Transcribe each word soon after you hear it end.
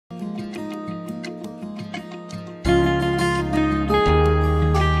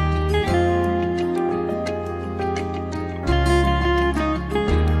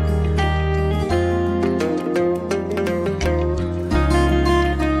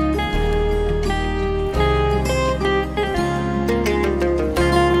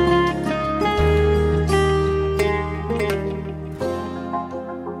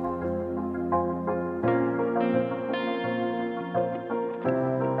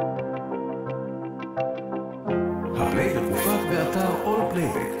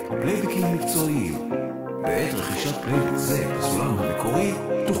פלייבק, פלייבקים מקצועיים. בעת רכישת פלייבק זה בסולם המקורי,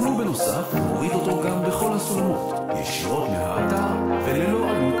 תוכלו בנוסף להוריד אותו גם בכל הסולמות, ישירות מהאתר וללא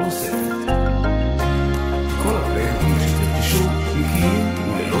עלות נוספת. כל הפלייבקים שתרכשו נקיים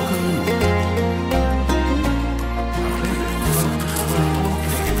וללא קרנות.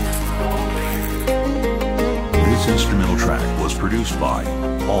 This instrumental track was produced by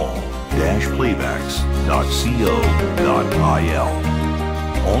all-playbacks.co.il.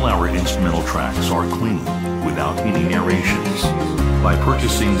 All our instrumental tracks are clean, without any narrations. By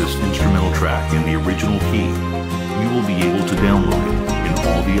purchasing this instrumental track in the original key, you will be able to download it in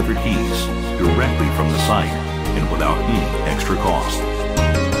all the other keys directly from the site and without any extra cost.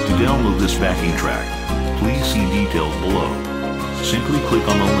 To download this backing track, please see details below. Simply click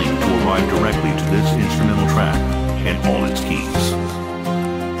on the link to arrive directly to this instrumental track and all its keys.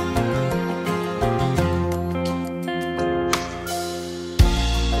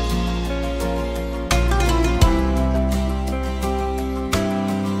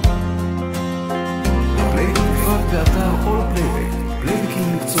 באתר כל פלייבק, פלייבקים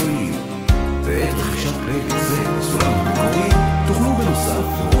מקצועיים. בעת רכישת פלייבק זה בסולם המקורי, תוכלו בנוסף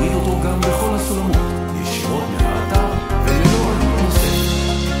להוריד אותו גם בכל הסולמות, ישירות מהאתר וללא עלות נוספת.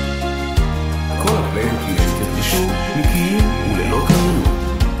 כל הפלייבקים שתרכשו נקיים וללא קרנות.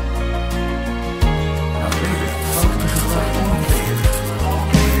 הפלייבק הופק בחברת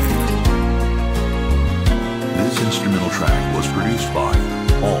This instrumental track was produced by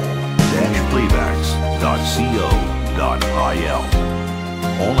all-playbacks.co.il.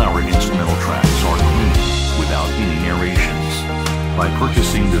 All our instrumental tracks are clean, without any narrations. By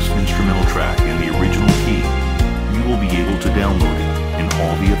purchasing this instrumental track in the original key, you will be able to download it in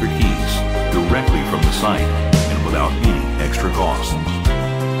all the other keys directly from the site and without any extra cost.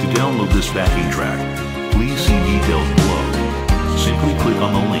 To download this backing track, please see details below. Simply click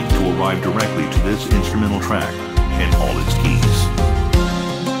on the link to arrive directly to this instrumental track and all its keys.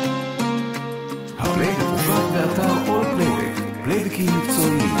 הפלייבק הופק באתר כל פלייבק, פלייבקים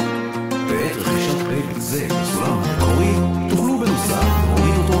מקצועיים. בעת רכישת פלייבק זה בסולם המקורי, תוכלו בנוסף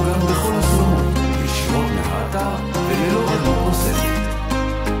להוריד אותו גם בכל הסולמות, ישירות מהאתר וללא עלות נוספת.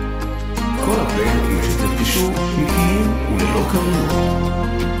 כל הפלייבקים שתרכשו נקיים וללא קרנות.